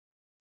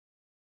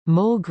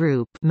MOL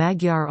Group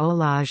Magyar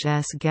Olaj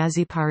s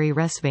Gazipari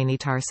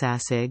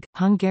Részvénytársaság,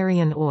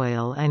 Hungarian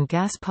Oil and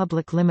Gas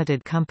Public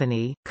Limited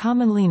Company,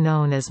 commonly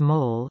known as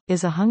MOL,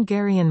 is a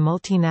Hungarian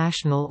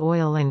multinational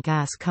oil and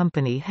gas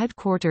company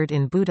headquartered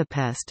in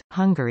Budapest,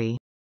 Hungary.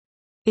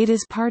 It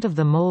is part of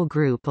the MOL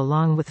Group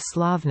along with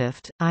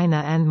Slovnaft,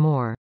 INA and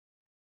more.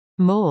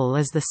 MOL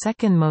is the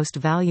second most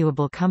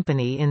valuable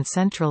company in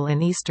Central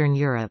and Eastern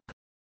Europe.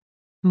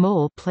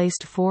 MOL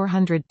placed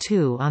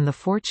 402 on the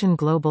Fortune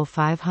Global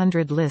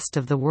 500 list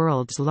of the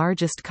world's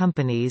largest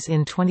companies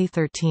in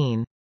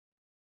 2013.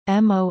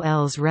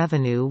 MOL's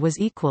revenue was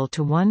equal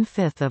to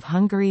one-fifth of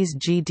Hungary's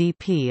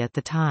GDP at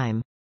the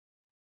time.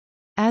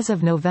 As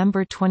of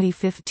November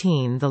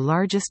 2015, the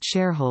largest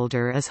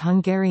shareholder is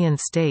Hungarian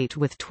State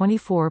with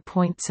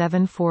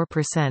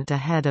 24.74%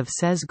 ahead of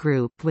SES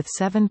Group with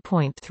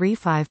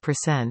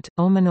 7.35%,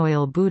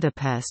 Oil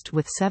Budapest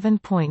with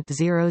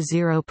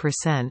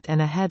 7.00%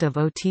 and ahead of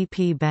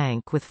OTP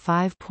Bank with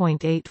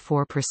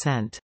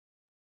 5.84%.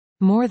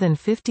 More than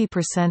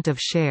 50% of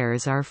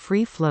shares are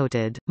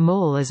free-floated.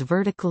 MOL is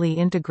vertically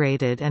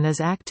integrated and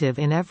is active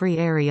in every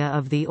area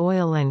of the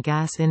oil and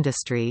gas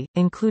industry,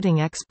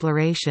 including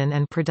exploration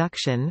and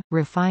production,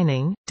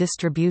 refining,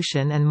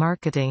 distribution and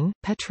marketing,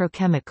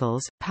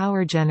 petrochemicals,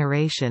 power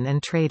generation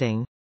and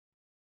trading.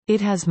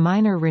 It has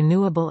minor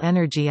renewable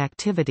energy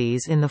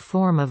activities in the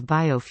form of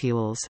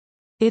biofuels.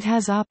 It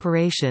has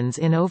operations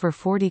in over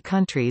 40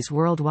 countries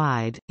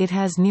worldwide. It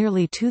has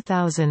nearly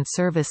 2,000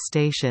 service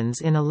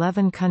stations in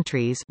 11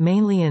 countries,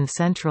 mainly in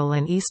Central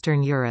and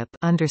Eastern Europe,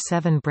 under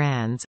 7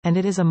 brands, and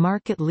it is a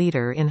market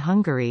leader in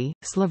Hungary,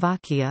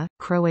 Slovakia,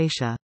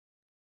 Croatia.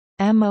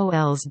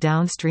 MOL's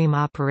downstream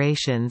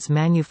operations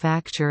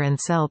manufacture and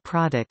sell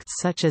products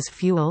such as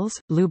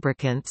fuels,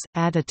 lubricants,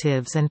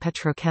 additives and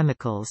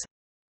petrochemicals.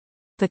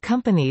 The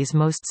company's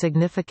most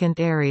significant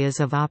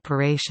areas of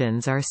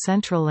operations are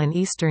Central and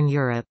Eastern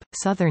Europe,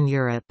 Southern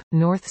Europe,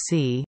 North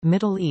Sea,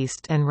 Middle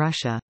East and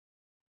Russia.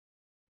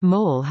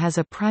 MOL has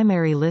a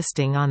primary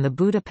listing on the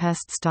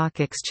Budapest Stock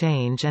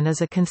Exchange and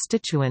is a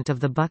constituent of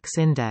the BUX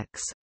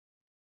index.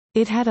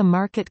 It had a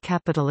market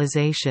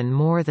capitalization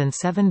more than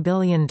 $7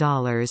 billion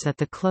at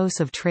the close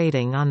of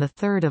trading on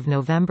 3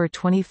 November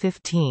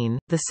 2015,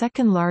 the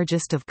second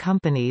largest of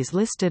companies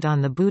listed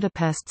on the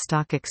Budapest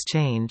Stock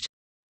Exchange.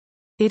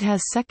 It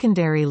has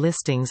secondary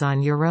listings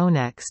on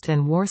Euronext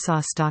and Warsaw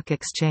Stock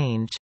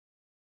Exchange.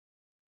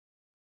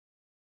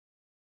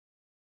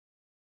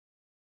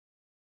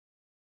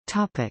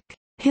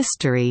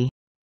 History.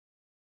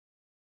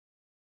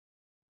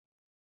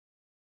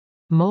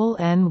 MOL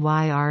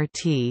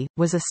NYRT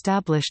was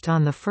established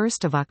on 1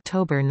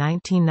 October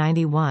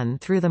 1991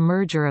 through the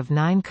merger of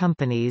 9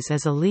 companies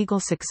as a legal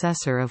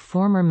successor of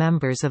former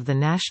members of the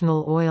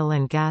National Oil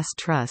and Gas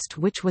Trust,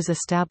 which was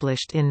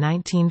established in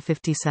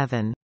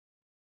 1957.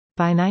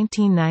 By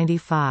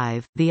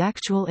 1995, the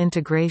actual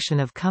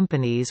integration of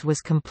companies was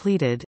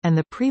completed, and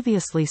the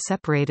previously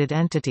separated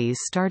entities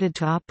started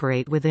to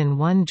operate within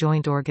one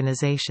joint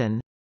organization.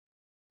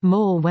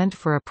 MOL went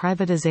for a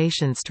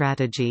privatization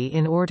strategy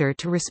in order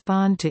to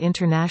respond to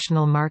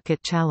international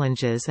market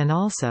challenges, and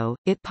also,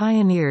 it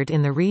pioneered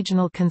in the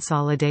regional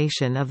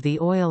consolidation of the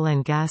oil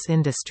and gas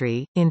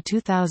industry. In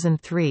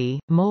 2003,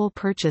 MOL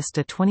purchased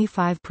a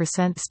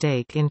 25%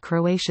 stake in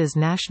Croatia's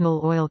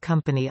national oil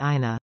company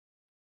INA.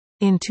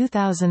 In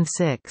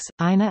 2006,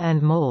 INA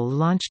and MOL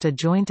launched a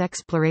joint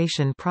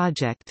exploration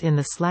project in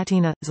the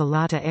Slatina –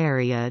 Zlata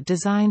area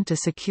designed to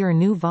secure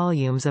new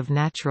volumes of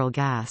natural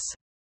gas.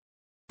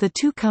 The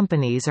two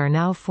companies are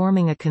now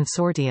forming a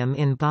consortium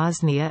in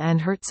Bosnia and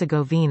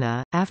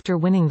Herzegovina, after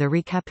winning the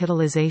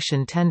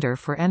recapitalization tender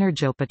for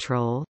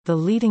Energopetrol, the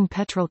leading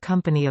petrol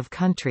company of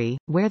country,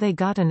 where they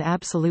got an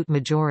absolute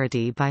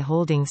majority by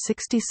holding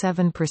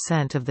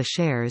 67% of the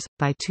shares.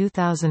 By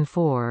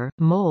 2004,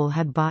 MOL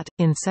had bought,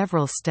 in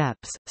several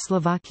steps,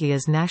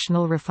 Slovakia's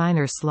national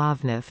refiner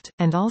Slovnaft,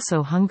 and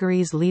also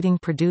Hungary's leading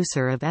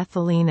producer of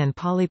ethylene and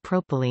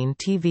polypropylene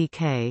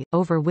TVK,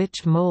 over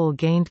which MOL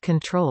gained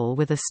control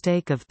with a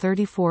stake of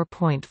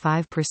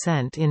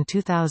 34.5% in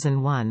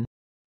 2001.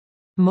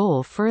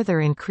 MOL further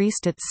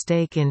increased its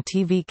stake in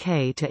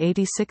TVK to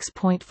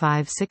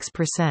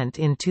 86.56%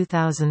 in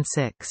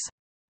 2006.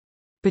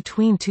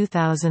 Between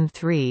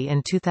 2003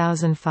 and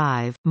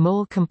 2005,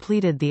 MOL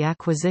completed the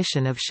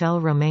acquisition of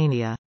Shell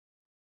Romania.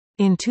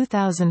 In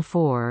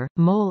 2004,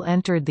 MOL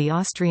entered the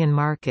Austrian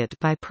market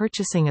by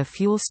purchasing a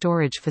fuel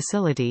storage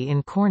facility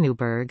in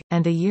Korneuburg,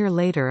 and a year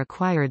later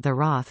acquired the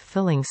Roth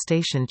filling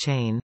station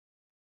chain.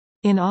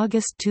 In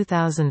August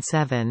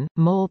 2007,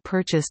 MOL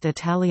purchased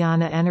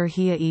Italiana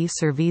Energia e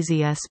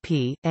Servizi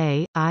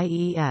S.p.A.,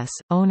 IES,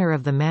 owner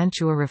of the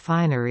Mantua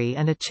refinery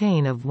and a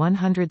chain of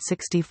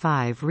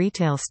 165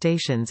 retail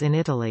stations in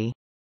Italy.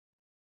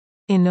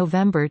 In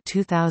November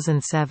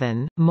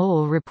 2007,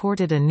 MOL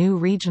reported a new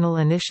regional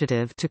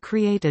initiative to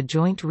create a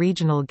joint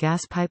regional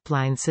gas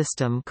pipeline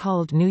system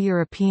called New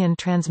European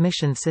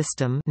Transmission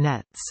System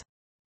 (NETS).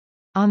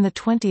 On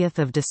 20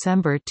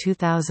 December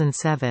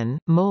 2007,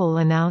 MOL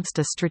announced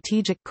a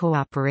strategic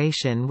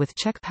cooperation with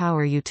Czech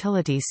power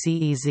utility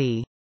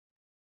CEZ.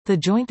 The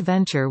joint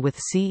venture with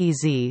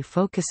CEZ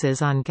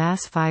focuses on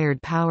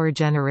gas-fired power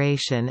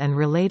generation and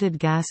related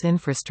gas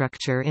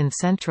infrastructure in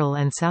Central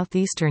and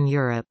Southeastern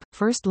Europe,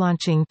 first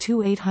launching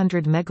two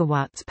 800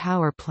 MW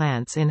power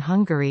plants in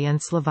Hungary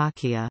and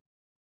Slovakia.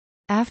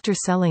 After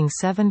selling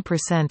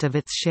 7% of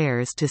its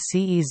shares to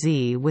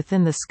CEZ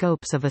within the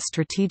scopes of a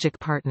strategic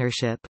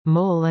partnership,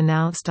 MOL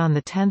announced on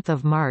 10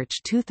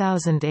 March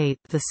 2008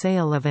 the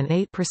sale of an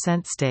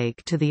 8%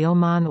 stake to the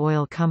Oman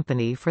Oil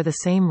Company for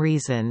the same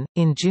reason.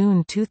 In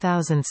June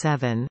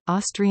 2007,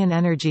 Austrian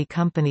energy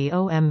company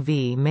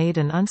OMV made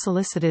an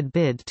unsolicited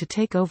bid to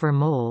take over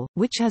MOL,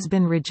 which has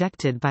been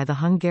rejected by the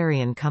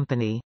Hungarian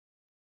company.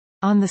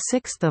 On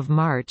 6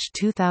 March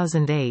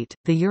 2008,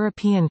 the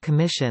European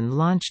Commission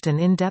launched an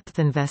in-depth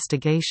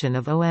investigation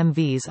of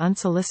OMV's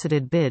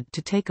unsolicited bid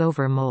to take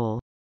over MOL.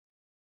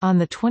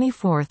 On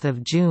 24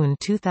 June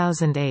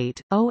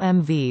 2008,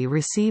 OMV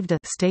received a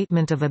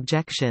 «statement of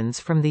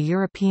objections» from the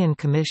European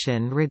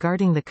Commission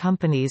regarding the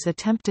company's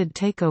attempted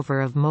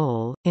takeover of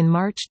MOL. In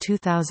March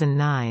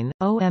 2009,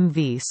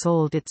 OMV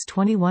sold its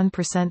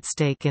 21%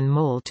 stake in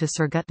MOL to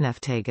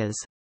Surgutneftegas.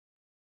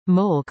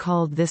 MOL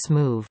called this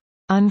move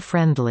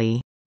unfriendly.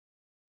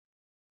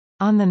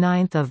 On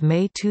 9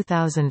 May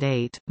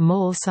 2008,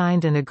 MOL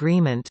signed an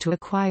agreement to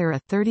acquire a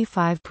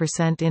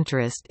 35%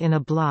 interest in a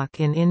block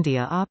in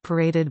India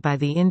operated by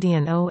the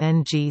Indian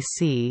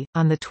ONGC.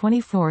 On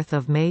 24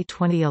 May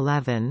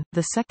 2011,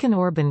 the second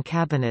Orbán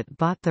cabinet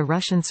bought the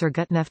Russian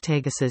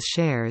Surgutneftegas's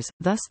shares,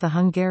 thus the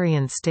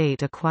Hungarian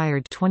state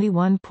acquired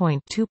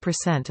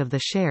 21.2% of the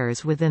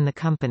shares within the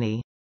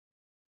company.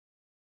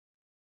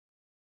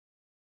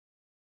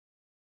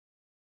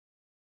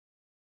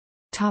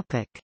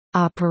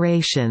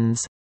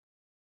 Operations.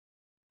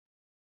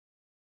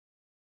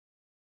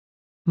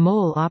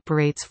 MOL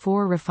operates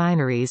 4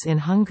 refineries in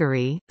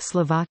Hungary,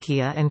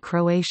 Slovakia and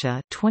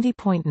Croatia,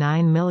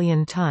 20.9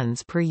 million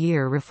tons per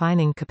year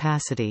refining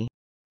capacity.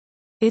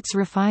 Its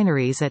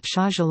refineries at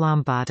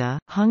Százhalombatta,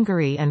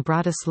 Hungary and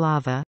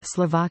Bratislava,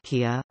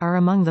 Slovakia, are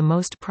among the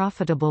most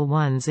profitable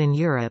ones in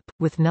Europe,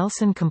 with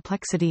Nelson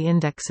complexity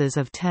indexes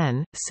of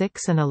 10,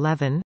 6 and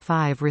 11,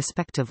 5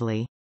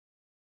 respectively.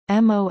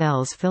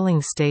 MOL's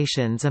filling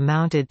stations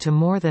amounted to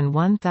more than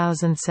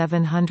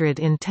 1,700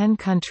 in 10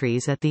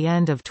 countries at the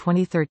end of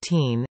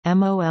 2013.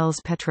 MOL's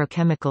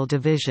petrochemical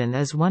division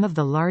is one of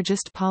the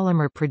largest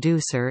polymer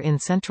producer in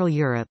Central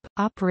Europe,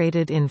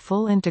 operated in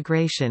full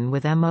integration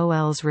with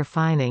MOL's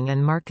refining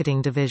and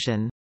marketing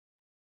division.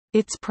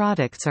 Its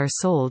products are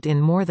sold in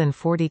more than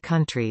 40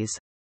 countries.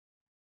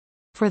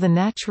 For the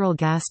natural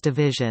gas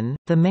division,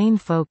 the main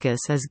focus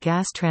is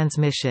gas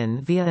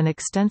transmission via an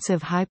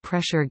extensive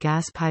high-pressure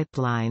gas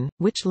pipeline,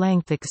 which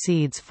length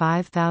exceeds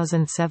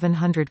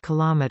 5,700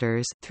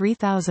 kilometers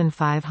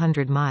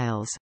 (3,500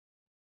 miles).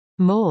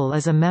 MOL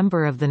is a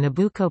member of the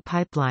Nabucco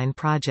pipeline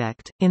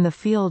project. In the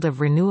field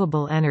of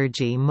renewable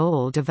energy,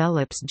 MOL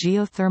develops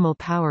geothermal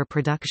power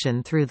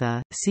production through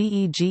the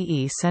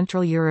CEGE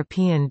Central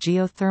European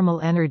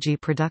Geothermal Energy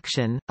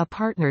Production, a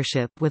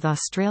partnership with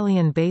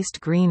Australian-based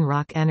Green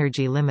Rock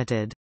Energy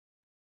Limited.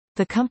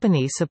 The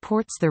company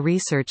supports the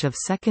research of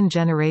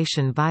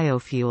second-generation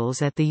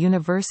biofuels at the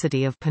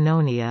University of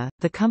Pannonia.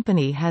 The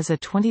company has a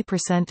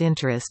 20%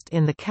 interest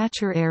in the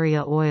Catcher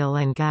Area oil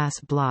and gas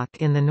block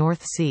in the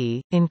North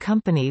Sea, in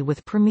company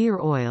with Premier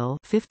Oil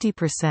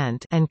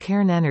 50% and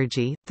Cairn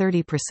Energy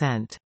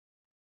 30%.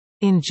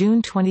 In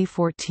June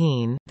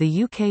 2014,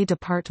 the UK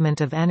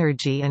Department of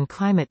Energy and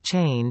Climate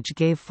Change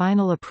gave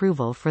final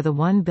approval for the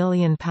 £1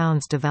 billion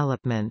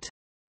development.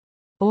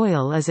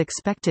 Oil is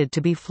expected to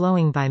be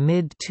flowing by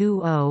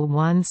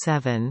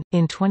mid-2017.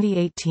 In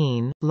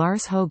 2018,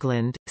 Lars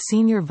Hoagland,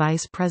 Senior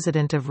Vice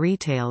President of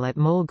Retail at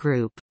MOL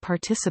Group,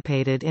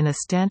 participated in a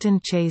Stanton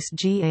Chase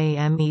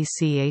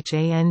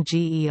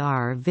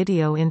GAMECHANGER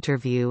video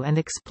interview and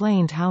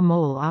explained how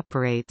MOL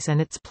operates and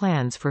its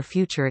plans for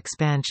future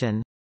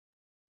expansion.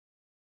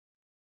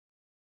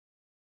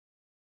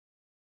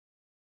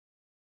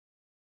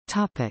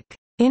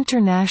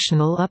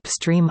 International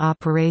upstream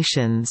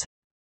operations.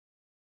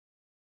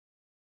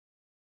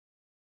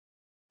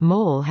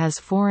 MOL has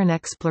foreign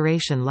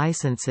exploration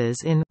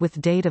licenses in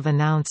with date of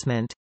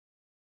announcement: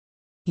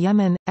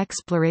 Yemen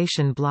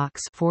exploration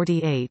blocks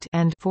 48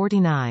 and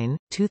 49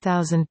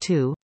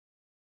 2002,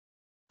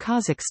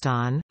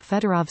 Kazakhstan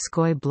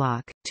Fedorovskoy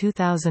block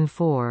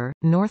 2004,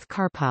 North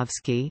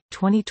Karpovsky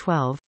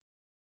 2012,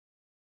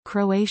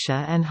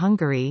 Croatia and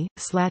Hungary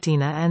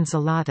Slatina and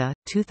Zalata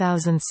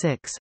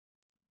 2006,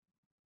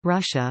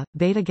 Russia,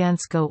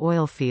 Betagansko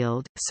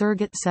oilfield,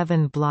 Surgut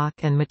 7 block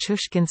and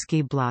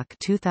Machushkinsky block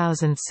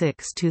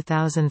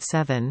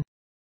 2006-2007,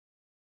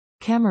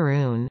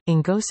 Cameroon,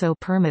 Ngoso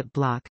permit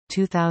block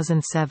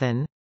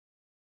 2007,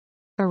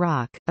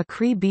 Iraq,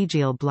 Akri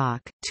Bijil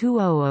block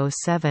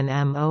 2007.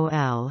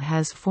 MOL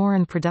has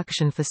foreign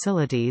production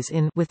facilities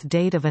in with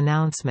date of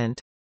announcement: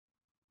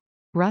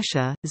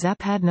 Russia,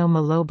 Zapadno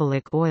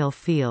Malobolik oil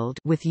field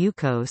with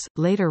Yukos,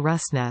 later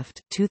Rosneft,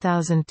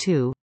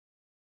 2002.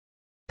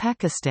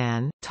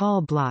 Pakistan,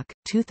 Tall Block,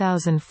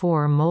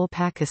 2004. MOL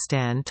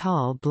Pakistan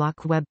Tall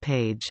Block web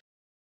page.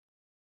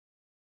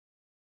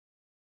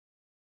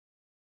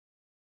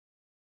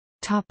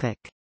 Topic.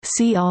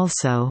 See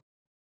also: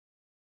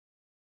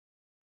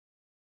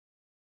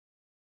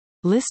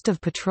 List of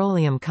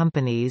petroleum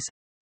companies,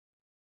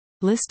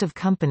 List of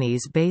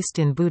companies based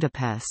in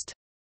Budapest.